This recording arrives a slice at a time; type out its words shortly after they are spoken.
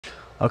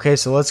Okay,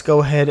 so let's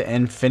go ahead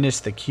and finish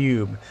the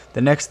cube.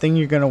 The next thing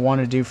you're going to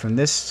want to do from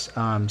this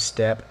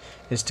step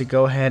is to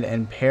go ahead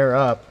and pair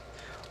up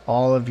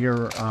all of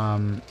your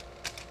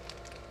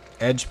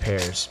edge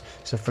pairs.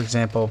 So for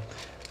example,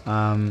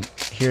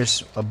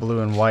 here's a blue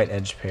and white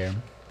edge pair,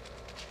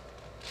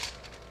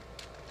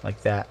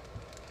 like that.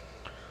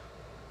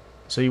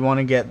 So you want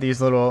to get these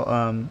little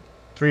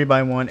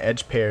 3x1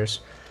 edge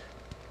pairs,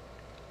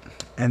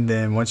 and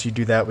then once you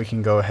do that, we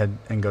can go ahead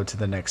and go to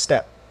the next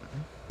step.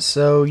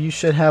 So you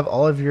should have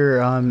all of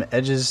your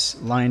edges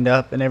lined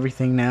up and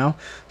everything now,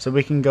 so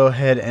we can go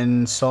ahead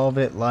and solve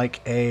it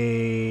like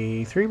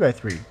a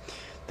 3x3.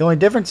 The only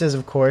difference is,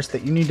 of course,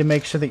 that you need to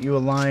make sure that you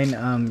align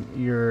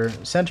your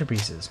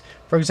centerpieces.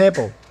 For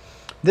example,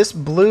 this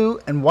blue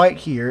and white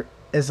here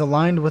is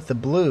aligned with the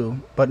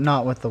blue, but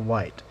not with the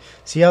white.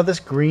 See how this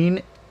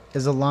green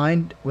is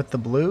aligned with the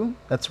blue?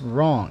 That's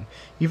wrong.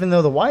 Even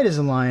though the white is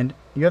aligned,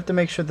 you have to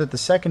make sure that the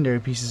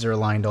secondary pieces are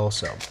aligned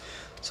also.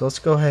 So let's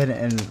go ahead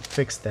and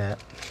fix that,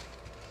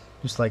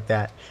 just like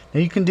that.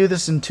 Now you can do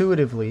this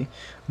intuitively,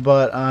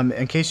 but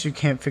in case you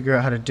can't figure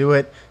out how to do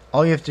it,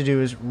 all you have to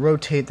do is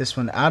rotate this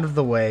one out of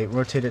the way,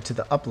 rotate it to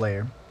the up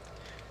layer,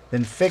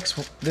 then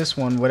fix this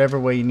one whatever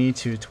way you need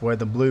to where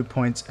the blue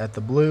points at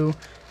the blue,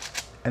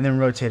 and then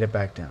rotate it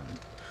back down.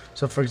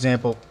 So for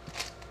example,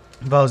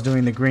 if I was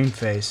doing the green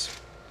face,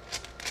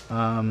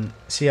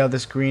 see how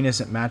this green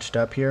isn't matched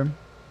up here?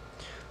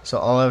 So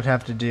all I would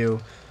have to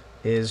do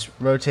is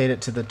rotate it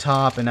to the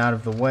top and out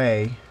of the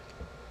way,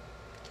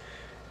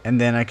 and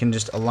then I can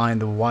just align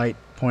the white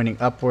pointing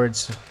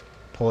upwards,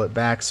 pull it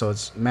back so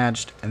it's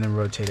matched, and then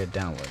rotate it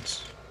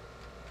downwards,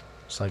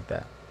 just like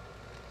that.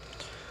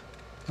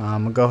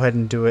 I'll go ahead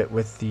and do it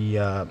with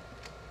the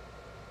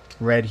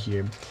red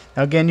here.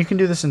 Now again, you can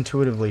do this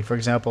intuitively. For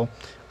example,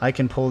 I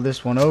can pull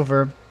this one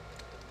over,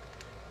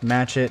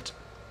 match it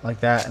like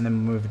that, and then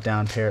move it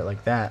down, pair it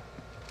like that.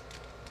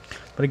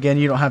 But again,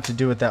 you don't have to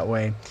do it that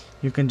way.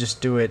 You can just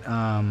do it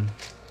the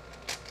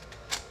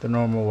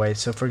normal way.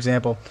 So for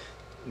example,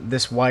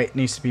 this white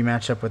needs to be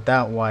matched up with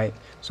that white,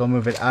 so I'll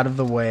move it out of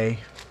the way,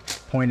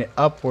 point it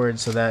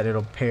upwards so that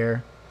it'll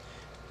pair,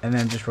 and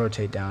then just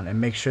rotate down, and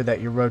make sure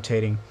that you're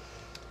rotating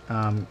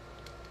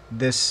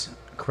this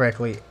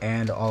correctly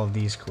and all of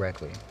these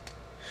correctly.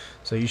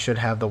 So you should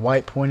have the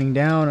white pointing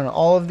down on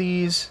all of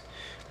these.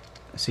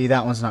 See,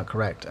 that one's not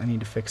correct. I need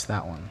to fix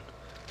that one.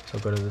 So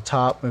go to the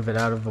top, move it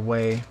out of the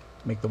way,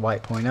 make the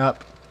white point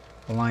up,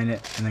 align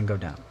it, and then go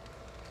down.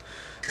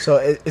 So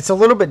it's a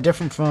little bit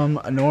different from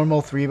a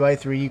normal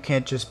 3x3. You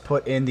can't just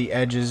put in the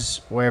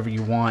edges wherever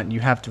you want. You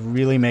have to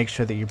really make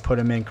sure that you put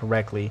them in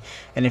correctly.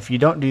 And if you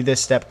don't do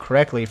this step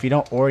correctly, if you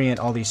don't orient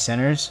all these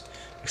centers,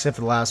 except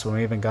for the last one,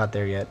 we haven't got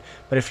there yet,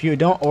 but if you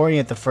don't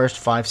orient the first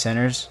 5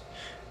 centers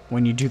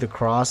when you do the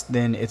cross,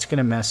 then it's going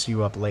to mess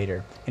you up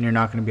later, and you're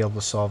not going to be able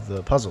to solve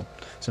the puzzle.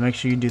 So make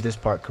sure you do this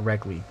part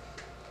correctly.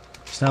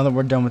 So now that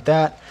we're done with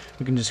that,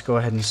 we can just go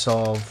ahead and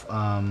solve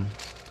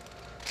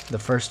the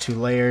first 2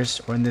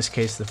 layers, or in this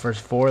case the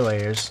first 4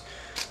 layers,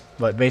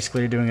 but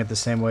basically you're doing it the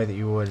same way that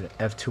you would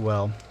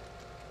F2L.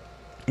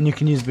 And you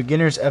can use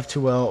beginner's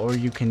F2L, or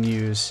you can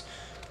use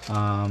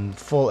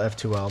full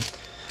F2L.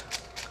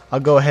 I'll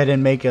go ahead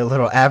and make a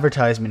little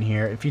advertisement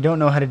here. If you don't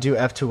know how to do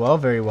F2L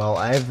very well,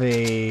 I have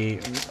a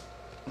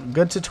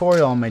good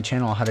tutorial on my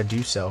channel on how to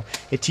do so.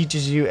 It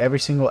teaches you every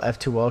single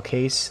F2L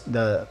case,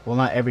 well,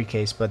 not every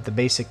case, but the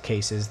basic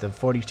cases, the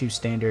 42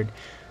 standard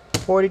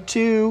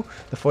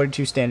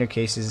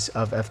cases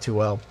of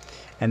F2L,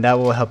 and that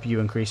will help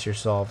you increase your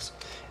solves.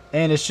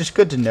 And it's just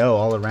good to know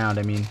all around.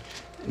 I mean,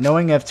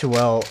 knowing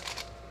F2L,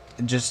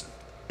 just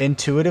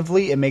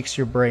intuitively, it makes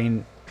your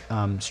brain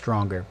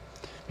stronger,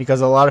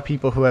 because a lot of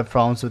people who have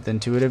problems with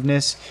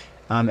intuitiveness,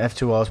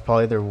 F2L is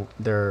probably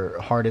their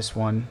hardest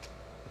one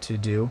to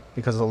do,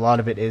 because a lot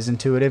of it is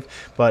intuitive.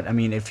 But I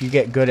mean, if you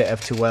get good at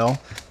F2L,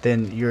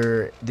 then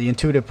the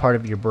intuitive part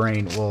of your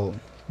brain will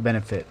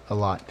benefit a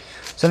lot.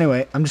 So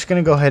anyway, I'm just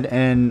going to go ahead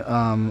and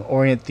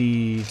orient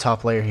the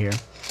top layer here.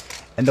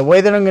 And the way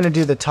that I'm going to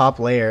do the top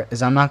layer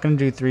is I'm not going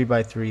to do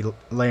 3x3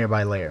 layer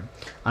by layer.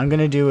 I'm going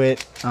to do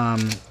it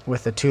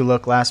with a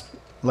 2-look last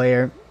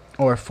layer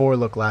or a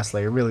 4-look last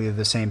layer, really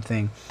the same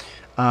thing.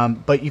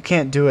 But you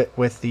can't do it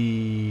with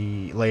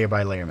the layer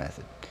by layer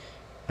method.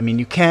 I mean,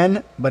 you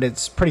can, but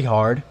it's pretty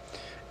hard.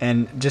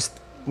 And just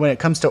when it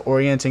comes to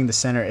orienting the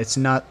center, it's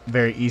not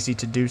very easy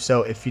to do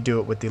so. If you do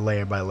it with the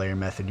layer by layer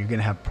method, you're going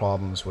to have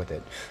problems with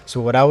it. So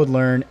what I would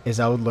learn is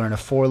I would learn a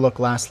 4-look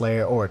last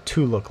layer or a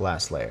 2-look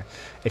last layer.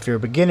 If you're a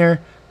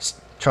beginner,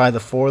 try the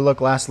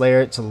 4-look last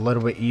layer. It's a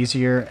little bit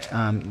easier,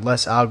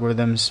 less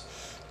algorithms.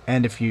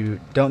 And if you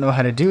don't know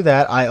how to do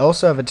that, I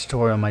also have a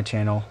tutorial on my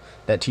channel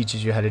that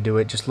teaches you how to do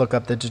it. Just look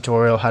up the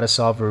tutorial, how to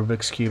solve a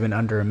Rubik's Cube in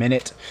under a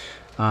minute.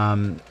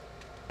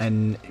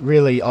 And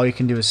really all you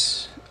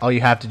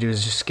have to do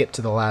is just skip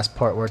to the last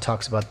part where it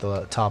talks about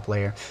the top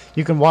layer.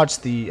 You can watch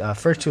the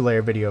first 2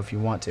 layer video if you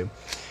want to.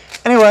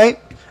 Anyway,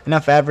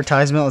 enough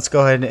advertisement. Let's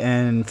go ahead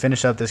and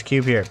finish up this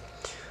cube here.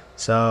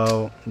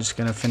 So I'm just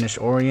going to finish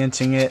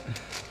orienting it.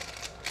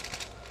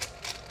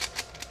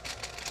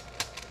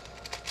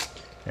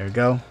 There we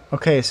go.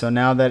 Okay, so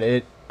now that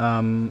it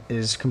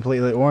is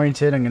completely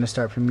oriented, I'm going to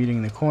start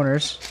permuting the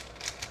corners.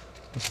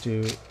 Let's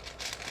do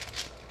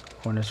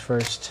corners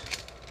first.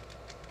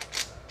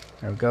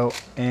 There we go.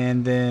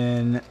 And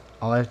then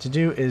all I have to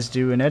do is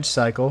do an edge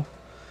cycle.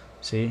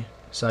 See?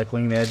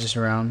 Cycling the edges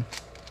around.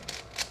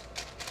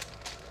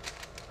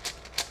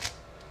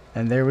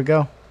 And there we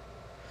go.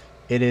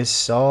 It is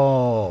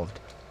solved.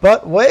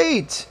 But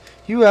wait!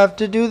 You have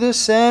to do the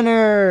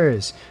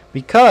centers!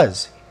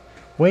 Because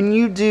when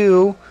you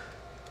do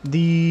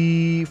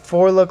the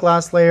 4-look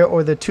last layer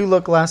or the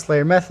 2-look last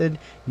layer method,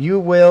 you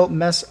will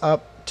mess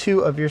up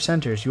 2 of your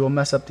centers. You will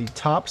mess up the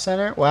top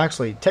center. Well,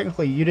 actually,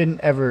 technically, you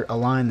didn't ever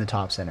align the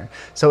top center,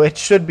 so it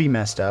should be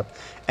messed up.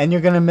 And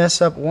you're going to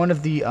mess up one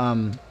of the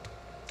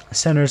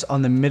centers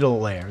on the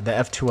middle layer, the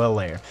F2L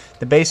layer.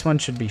 The base one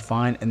should be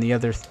fine, and the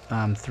other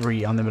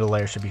 3 on the middle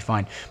layer should be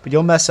fine. But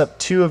you'll mess up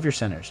 2 of your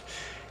centers.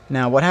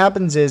 Now, what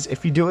happens is,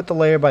 if you do it the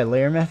layer by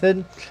layer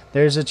method,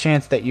 there's a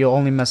chance that you'll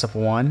only mess up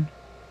 1.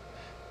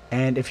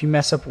 And if you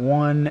mess up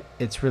 1,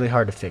 it's really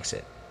hard to fix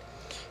it.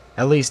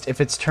 At least if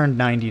it's turned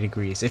 90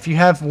 degrees. If you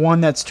have one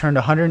that's turned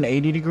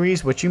 180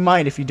 degrees, which you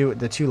might if you do it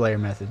the 2-layer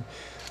method.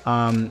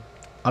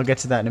 I'll get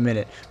to that in a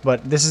minute.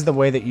 But this is the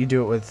way that you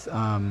do it with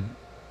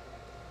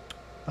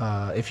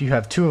if you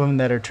have 2 of them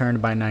that are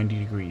turned by 90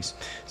 degrees.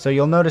 So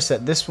you'll notice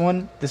that this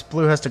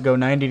blue has to go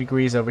 90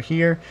 degrees over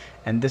here,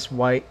 and this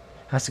white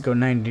has to go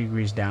 90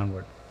 degrees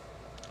downward.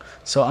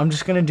 So I'm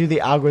just going to do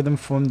the algorithm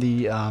from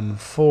the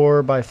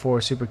 4x4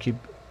 supercube,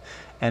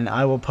 and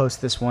I will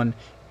post this one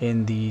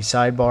in the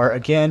sidebar.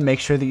 Again, make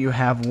sure that you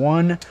have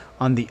 1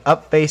 on the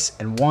up face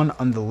and 1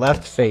 on the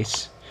left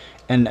face.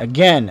 And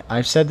again,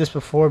 I've said this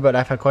before, but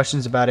I've had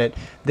questions about it.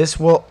 This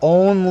will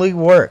only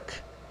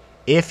work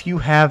if you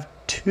have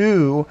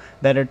 2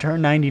 that are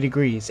turned 90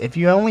 degrees. If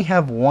you only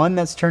have 1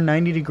 that's turned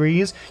 90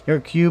 degrees, your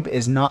cube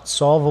is not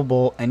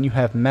solvable and you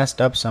have messed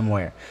up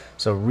somewhere.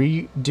 So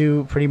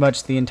redo pretty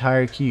much the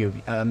entire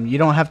cube. You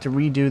don't have to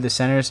redo the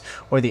centers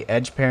or the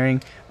edge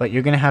pairing, but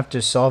you're going to have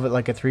to solve it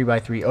like a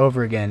 3x3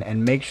 over again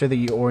and make sure that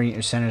you orient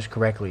your centers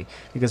correctly.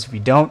 Because if you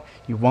don't,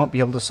 you won't be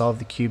able to solve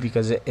the cube,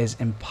 because it is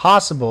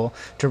impossible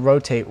to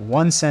rotate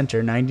one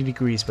center 90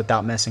 degrees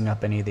without messing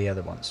up any of the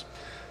other ones.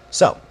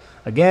 So,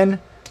 again,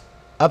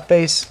 up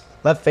face,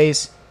 left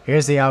face,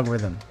 here's the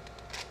algorithm.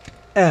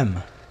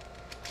 M,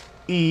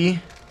 E,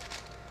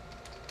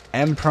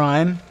 M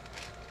prime,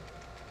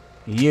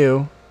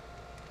 U,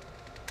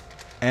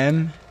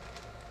 M,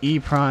 E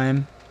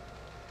prime,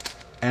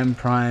 M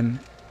prime,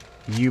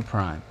 U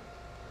prime.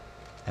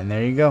 And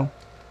there you go.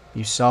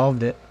 You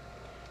solved it.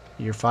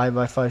 Your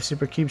 5x5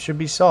 supercube should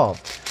be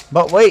solved.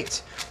 But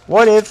wait,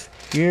 what if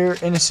you're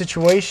in a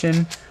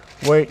situation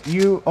where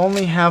you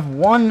only have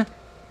 1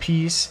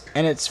 piece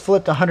and it's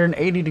flipped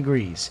 180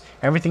 degrees?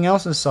 Everything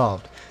else is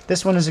solved.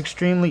 This one is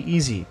extremely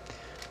easy.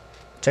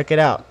 Check it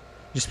out.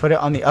 Just put it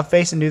on the up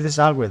face and do this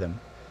algorithm.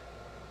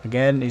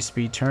 Again, it needs to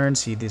be turned.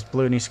 See, this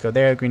blue needs to go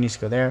there, green needs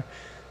to go there.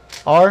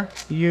 R,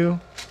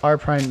 U, R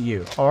prime,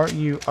 U. R,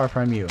 U, R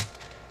prime, U.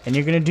 And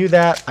you're going to do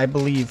that, I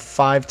believe,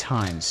 5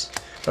 times.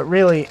 But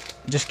really,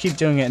 just keep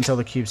doing it until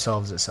the cube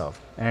solves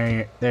itself.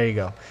 There you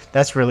go.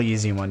 That's a really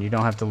easy one. You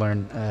don't have to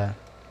learn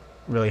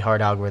really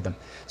hard algorithm.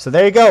 So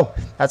there you go.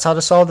 That's how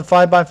to solve the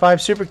 5x5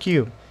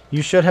 supercube.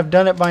 You should have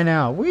done it by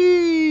now.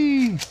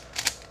 Whee!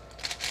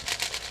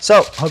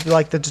 So, hope you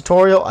liked the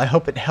tutorial. I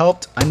hope it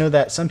helped. I know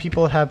that some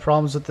people have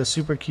problems with the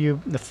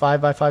supercube, the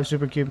 5x5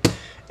 supercube,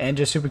 and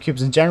just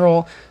supercubes in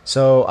general.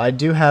 So, I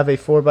do have a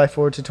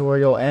 4x4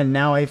 tutorial and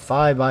now a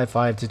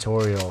 5x5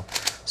 tutorial.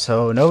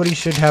 So, nobody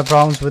should have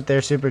problems with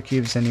their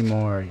supercubes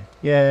anymore.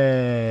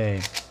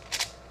 Yay!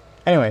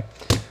 Anyway,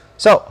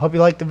 so, hope you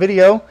liked the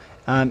video.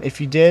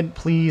 If you did,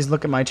 please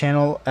look at my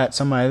channel at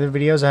some of my other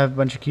videos. I have a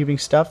bunch of cubing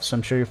stuff, so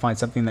I'm sure you'll find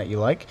something that you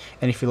like.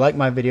 And if you like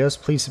my videos,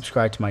 please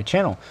subscribe to my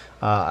channel.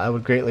 I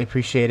would greatly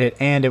appreciate it,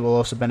 and it will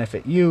also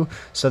benefit you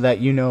so that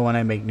you know when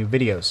I make new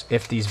videos,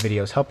 if these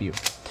videos help you.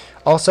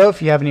 Also, if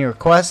you have any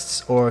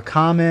requests or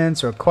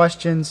comments or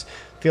questions,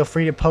 feel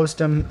free to post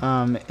them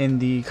in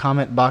the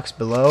comment box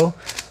below.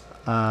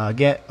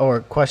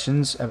 Or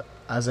questions,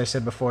 as I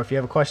said before, if you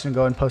have a question,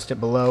 go and post it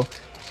below.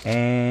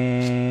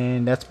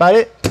 And that's about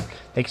it.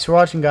 Thanks for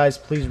watching, guys.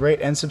 Please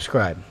rate and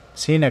subscribe.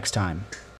 See you next time.